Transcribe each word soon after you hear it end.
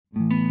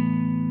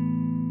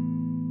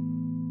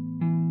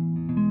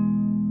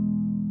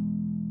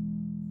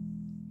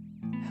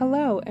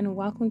Hello, and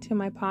welcome to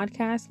my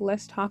podcast,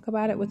 Let's Talk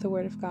About It with the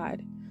Word of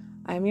God.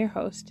 I'm your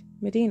host,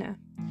 Medina.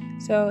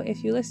 So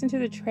if you listen to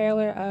the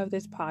trailer of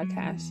this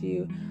podcast,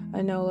 you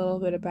know a little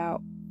bit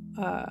about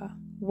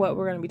what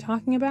we're going to be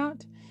talking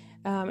about.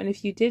 And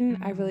if you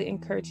didn't, I really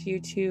encourage you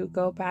to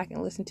go back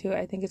and listen to it.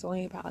 I think it's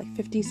only about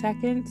 50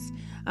 seconds.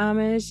 And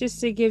it's just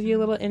to give you a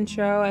little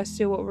intro as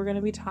to what we're going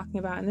to be talking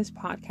about in this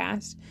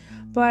podcast.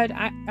 But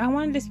I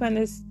wanted to spend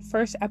this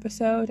first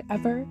episode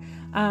ever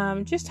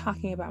just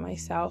talking about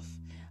myself.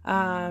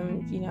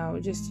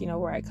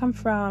 Where I come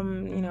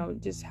from,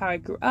 just how I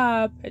grew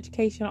up,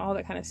 education, all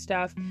that kind of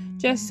stuff,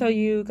 just so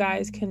you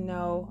guys can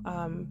know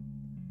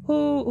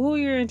who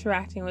you're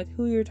interacting with,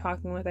 who you're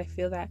talking with. I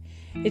feel that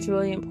it's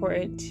really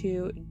important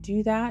to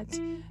do that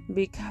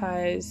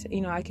because,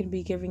 I can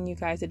be giving you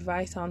guys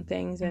advice on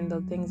things and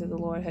the things that the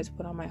Lord has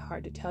put on my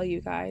heart to tell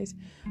you guys.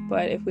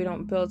 But if we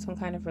don't build some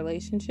kind of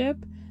relationship,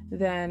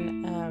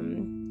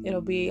 then it'll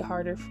be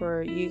harder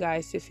for you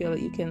guys to feel that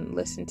you can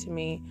listen to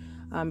me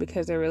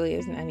because there really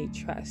isn't any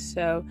trust.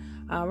 So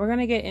we're going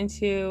to get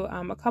into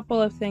a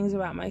couple of things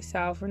about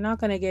myself. We're not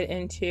going to get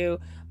into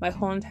my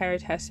whole entire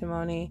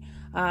testimony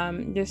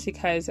just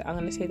because I'm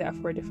going to say that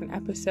for a different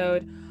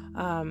episode.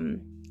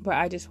 But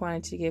I just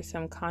wanted to give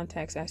some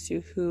context as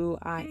to who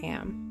I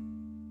am.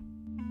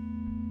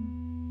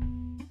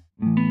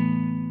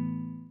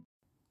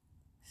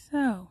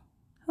 So,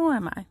 who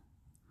am I?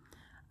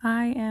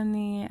 I am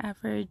the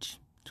average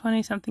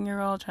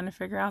 20-something-year-old trying to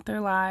figure out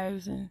their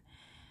lives and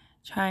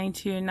trying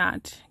to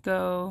not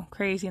go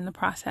crazy in the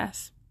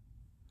process.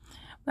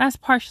 That's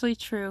partially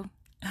true.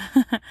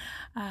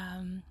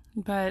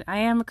 But I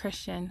am a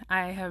Christian.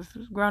 I have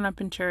grown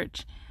up in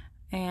church,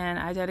 and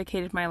I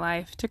dedicated my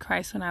life to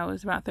Christ when I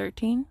was about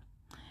 13.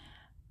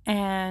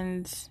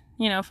 And,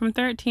 from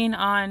 13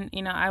 on,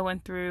 I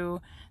went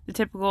through the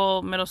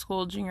typical middle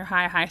school, junior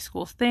high, high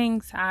school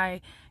things. I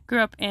grew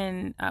up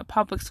in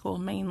public school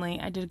mainly.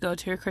 I did go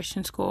to a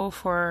Christian school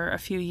for a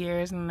few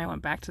years, and then I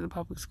went back to the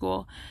public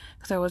school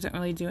because I wasn't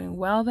really doing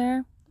well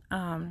there.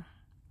 So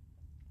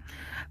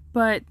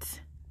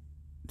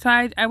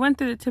I went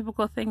through the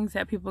typical things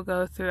that people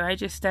go through. I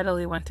just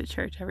steadily went to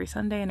church every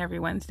Sunday and every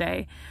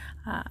Wednesday.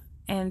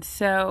 And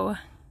so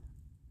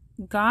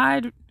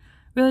God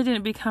really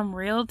didn't become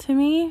real to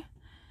me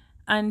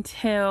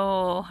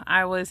until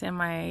I was in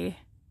my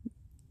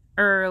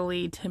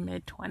early to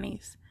mid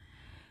 20s.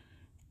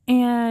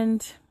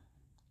 And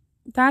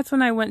that's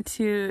when I went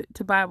to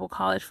Bible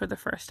college for the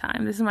first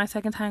time. This is my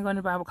second time going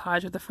to Bible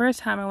college, but the first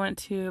time I went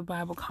to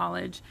Bible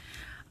college,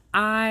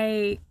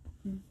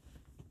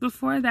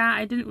 before that,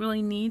 I didn't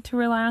really need to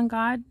rely on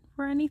God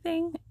for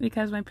anything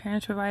because my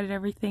parents provided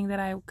everything that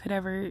I could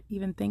ever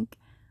even think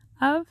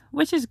of,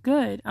 which is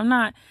good.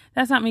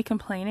 That's not me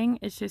complaining.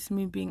 It's just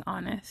me being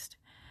honest.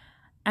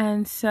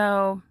 And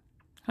so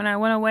when I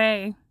went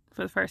away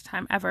for the first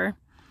time ever,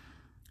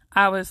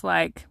 I was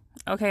like,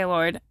 okay,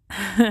 Lord,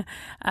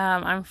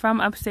 I'm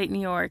from upstate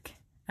New York,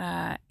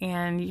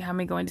 and you have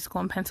me going to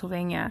school in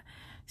Pennsylvania.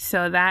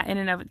 So that in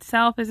and of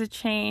itself is a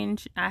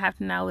change. I have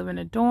to now live in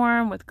a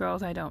dorm with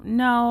girls I don't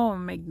know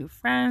and make new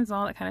friends,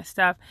 all that kind of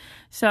stuff.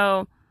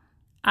 So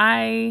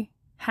I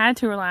had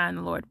to rely on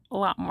the Lord a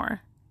lot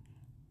more.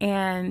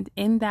 And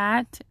in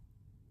that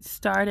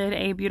started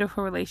a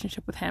beautiful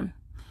relationship with Him.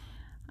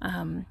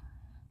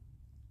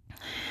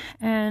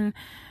 And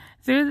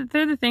through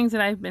the things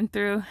that I've been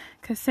through,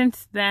 because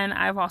since then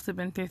I've also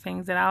been through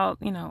things that I'll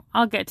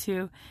get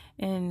to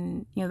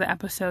in the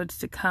episodes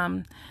to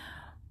come.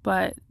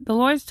 But the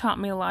Lord's taught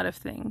me a lot of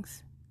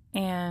things,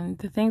 and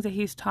the things that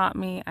He's taught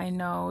me, I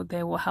know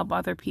they will help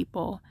other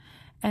people,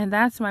 and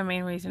that's my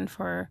main reason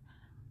for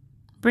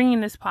bringing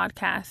this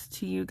podcast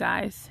to you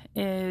guys,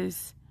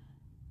 is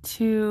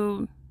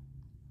to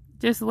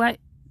just let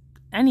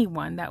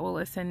anyone that will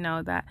listen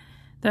know that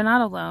they're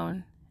not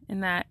alone,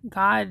 and that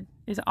God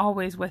is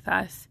always with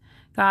us.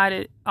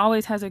 God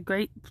always has a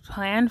great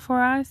plan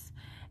for us,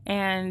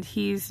 and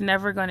He's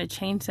never going to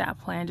change that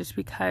plan just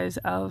because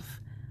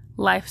of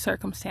life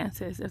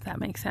circumstances, if that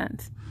makes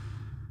sense.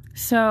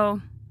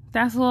 So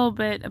that's a little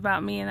bit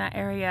about me in that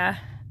area.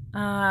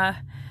 I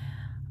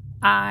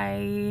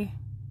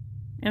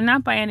am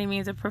not by any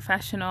means a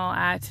professional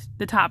at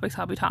the topics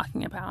I'll be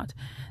talking about.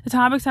 The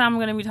topics that I'm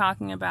going to be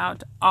talking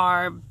about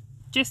are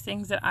just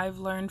things that I've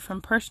learned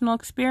from personal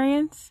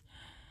experience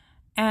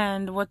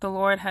and what the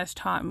Lord has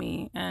taught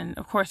me. And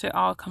of course, it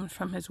all comes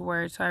from His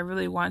Word. So I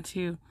really want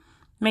to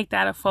make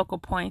that a focal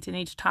point in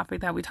each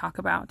topic that we talk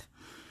about.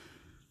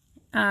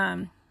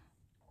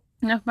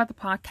 Enough about the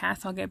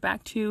podcast. I'll get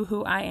back to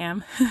who I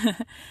am.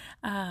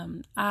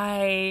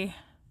 I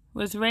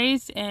was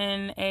raised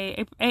in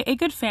a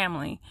good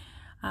family,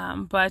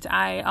 but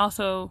I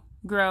also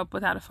grew up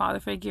without a father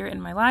figure in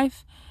my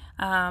life.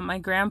 My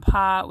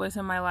grandpa was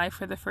in my life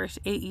for the first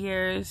 8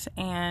 years,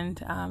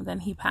 and then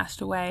he passed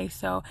away.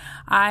 So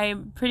I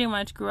pretty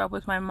much grew up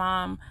with my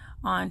mom,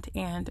 aunt,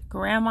 and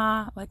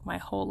grandma like my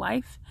whole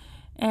life.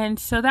 And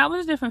so that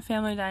was a different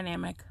family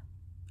dynamic.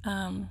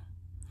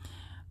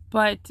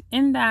 But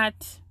in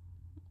that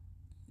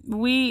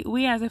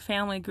we as a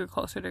family grew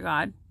closer to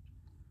God.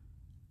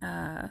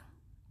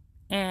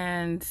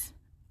 And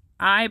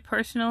I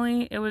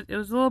personally, it was a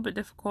little bit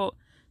difficult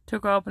to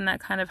grow up in that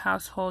kind of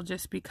household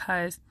just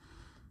because,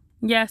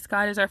 yes,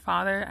 God is our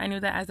Father. I knew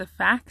that as a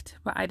fact,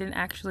 but I didn't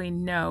actually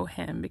know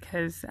Him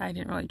because I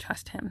didn't really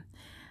trust Him.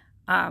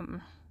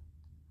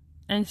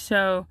 And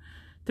so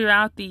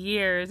throughout the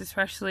years,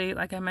 especially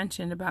like I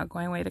mentioned about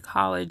going away to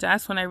college,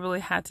 that's when I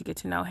really had to get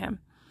to know Him.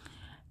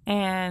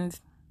 And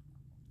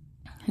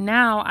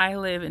now I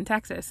live in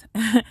Texas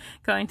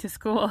going to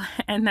school,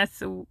 and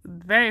that's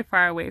very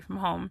far away from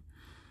home.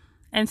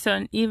 And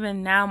so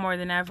even now more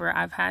than ever,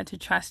 I've had to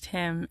trust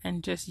Him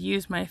and just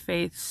use my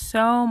faith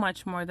so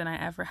much more than I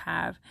ever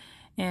have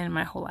in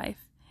my whole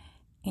life.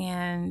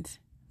 And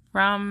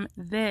from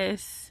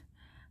this,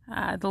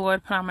 the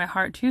Lord put on my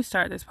heart to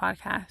start this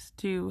podcast,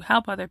 to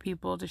help other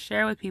people, to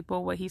share with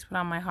people what He's put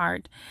on my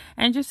heart,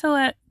 and just to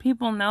let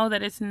people know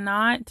that it's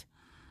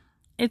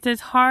as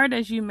hard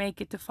as you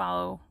make it to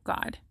follow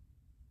God,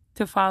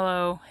 to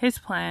follow His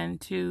plan,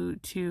 to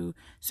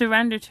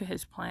surrender to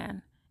His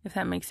plan, if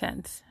that makes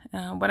sense.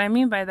 What I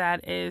mean by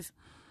that is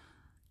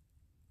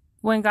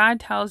when God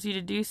tells you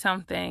to do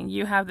something,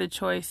 you have the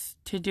choice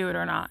to do it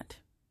or not.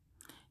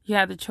 You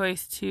have the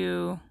choice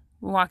to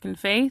walk in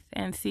faith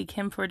and seek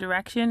Him for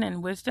direction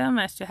and wisdom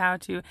as to how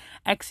to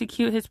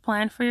execute His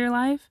plan for your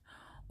life,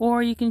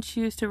 or you can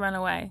choose to run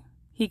away.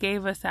 He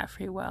gave us that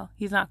free will.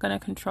 He's not going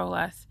to control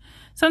us.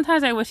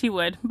 Sometimes I wish He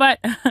would, but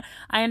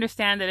I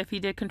understand that if He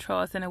did control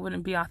us, then it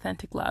wouldn't be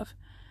authentic love.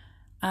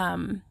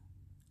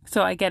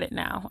 So I get it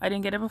now. I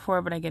didn't get it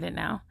before, but I get it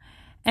now.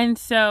 And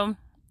so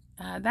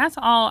that's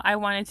all I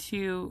wanted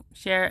to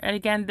share. And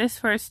again, this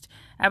first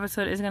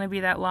episode is going to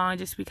be that long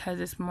just because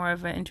it's more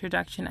of an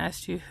introduction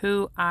as to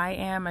who I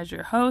am as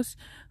your host,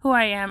 who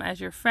I am as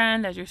your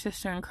friend, as your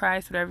sister in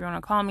Christ, whatever you want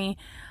to call me.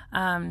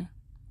 I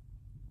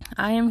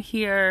am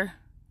here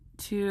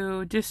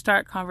to just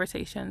start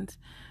conversations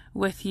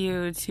with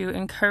you, to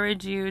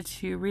encourage you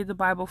to read the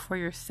Bible for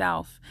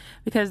yourself,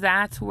 because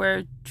that's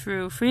where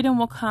true freedom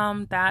will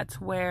come.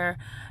 That's where,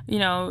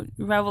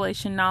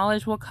 revelation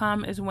knowledge will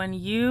come, is when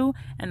you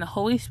and the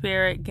Holy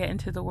Spirit get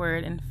into the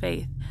Word in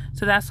faith.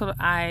 So that's what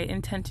I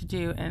intend to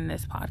do in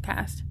this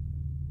podcast.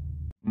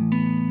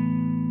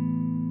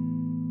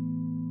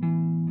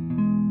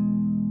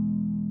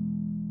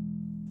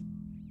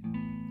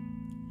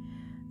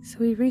 So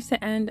we've reached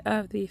the end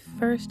of the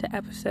first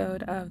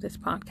episode of this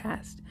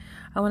podcast.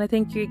 I want to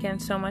thank you again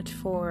so much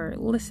for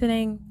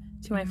listening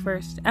to my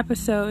first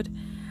episode.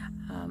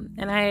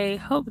 And I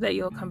hope that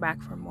you'll come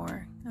back for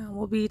more.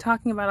 We'll be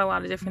talking about a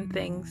lot of different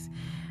things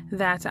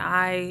that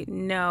I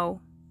know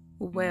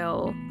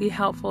will be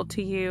helpful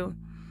to you.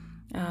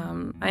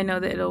 I know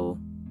that it'll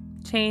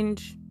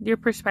change your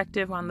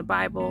perspective on the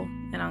Bible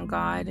and on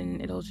God,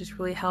 and it'll just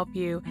really help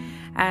you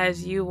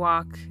as you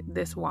walk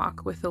this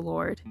walk with the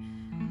Lord.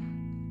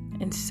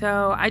 And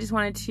so I just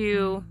wanted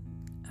to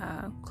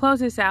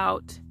close this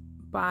out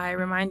by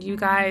reminding you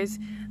guys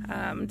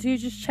to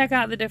just check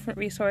out the different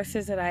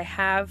resources that I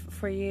have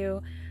for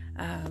you.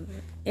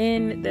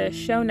 In the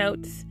show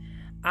notes,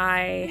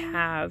 I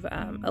have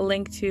a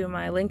link to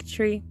my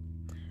Linktree,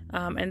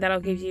 and that'll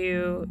give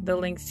you the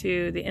links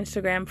to the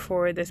Instagram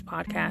for this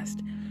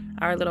podcast,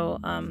 our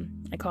little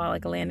I call it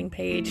like a landing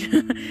page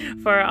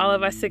for all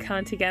of us to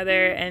come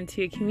together and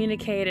to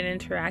communicate and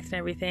interact and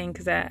everything,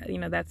 because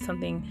that's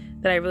something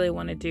that I really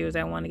want to do. Is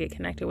I want to get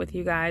connected with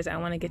you guys. I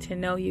want to get to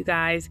know you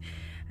guys.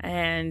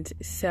 And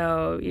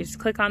so you just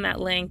click on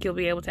that link. You'll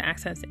be able to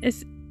access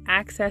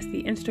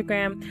the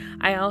Instagram.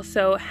 I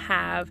also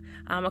have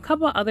a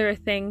couple other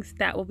things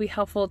that will be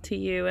helpful to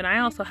you, and I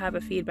also have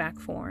a feedback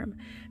form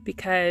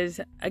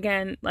because,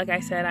 again, like I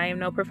said, I am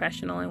no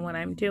professional in what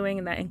I'm doing,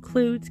 and that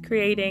includes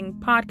creating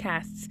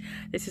podcasts.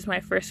 This is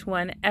my first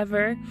one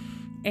ever,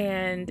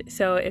 and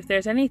so if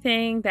there's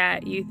anything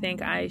that you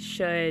think I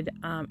should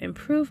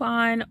improve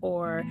on,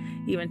 or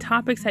even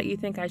topics that you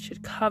think I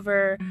should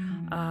cover,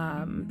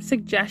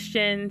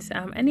 suggestions,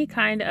 any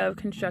kind of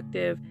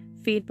constructive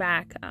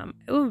feedback,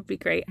 it would be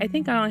great. I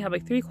think I only have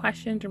like 3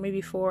 questions or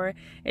maybe 4.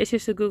 It's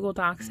just a Google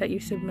Docs that you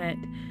submit,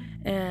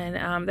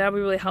 and that'll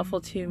be really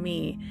helpful to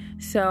me.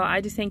 So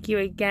I just thank you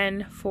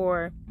again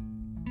for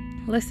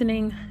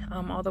listening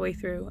all the way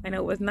through. I know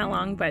it wasn't that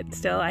long, but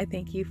still I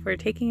thank you for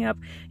taking up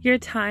your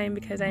time,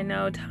 because I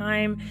know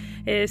time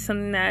is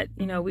something that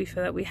we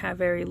feel that we have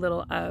very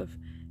little of.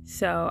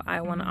 So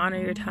I want to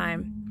honor your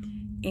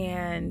time,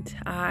 and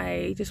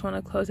I just want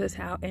to close this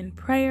out in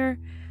prayer.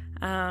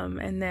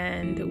 And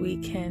then we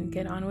can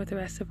get on with the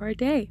rest of our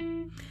day.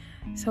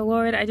 So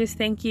Lord, I just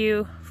thank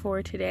you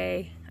for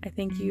today. I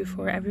thank you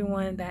for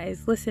everyone that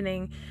is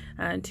listening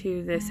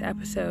to this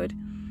episode.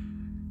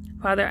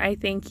 Father, I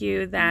thank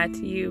you that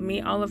you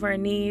meet all of our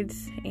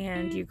needs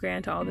and you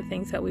grant all the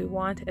things that we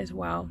want as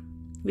well.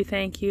 We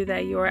thank you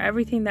that you are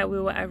everything that we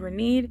will ever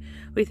need.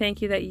 We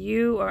thank you that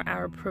you are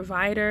our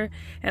provider,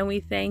 and we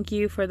thank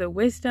you for the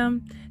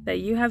wisdom that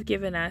you have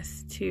given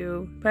us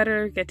to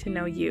better get to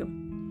know you.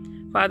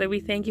 Father, we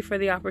thank you for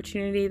the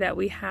opportunity that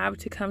we have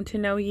to come to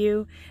know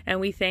you, and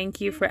we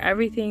thank you for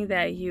everything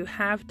that you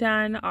have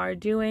done, are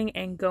doing,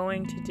 and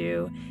going to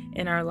do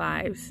in our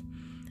lives.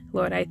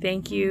 Lord, I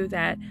thank you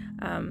that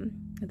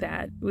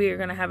we are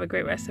going to have a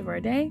great rest of our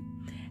day,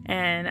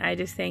 and I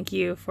just thank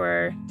you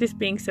for just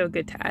being so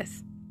good to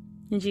us.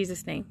 In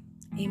Jesus' name,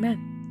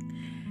 amen.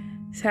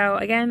 So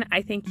again,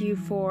 I thank you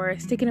for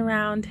sticking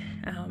around,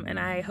 and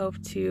I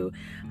hope to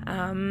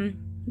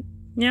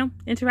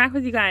interact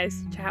with you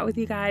guys, chat with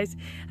you guys.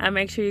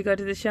 Make sure you go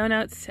to the show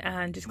notes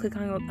and just click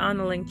on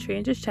the link tree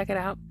and just check it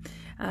out.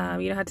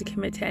 You don't have to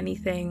commit to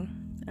anything.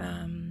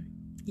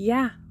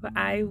 But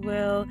I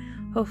will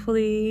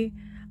hopefully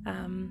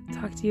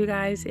talk to you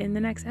guys in the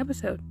next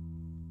episode.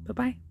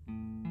 Bye-bye.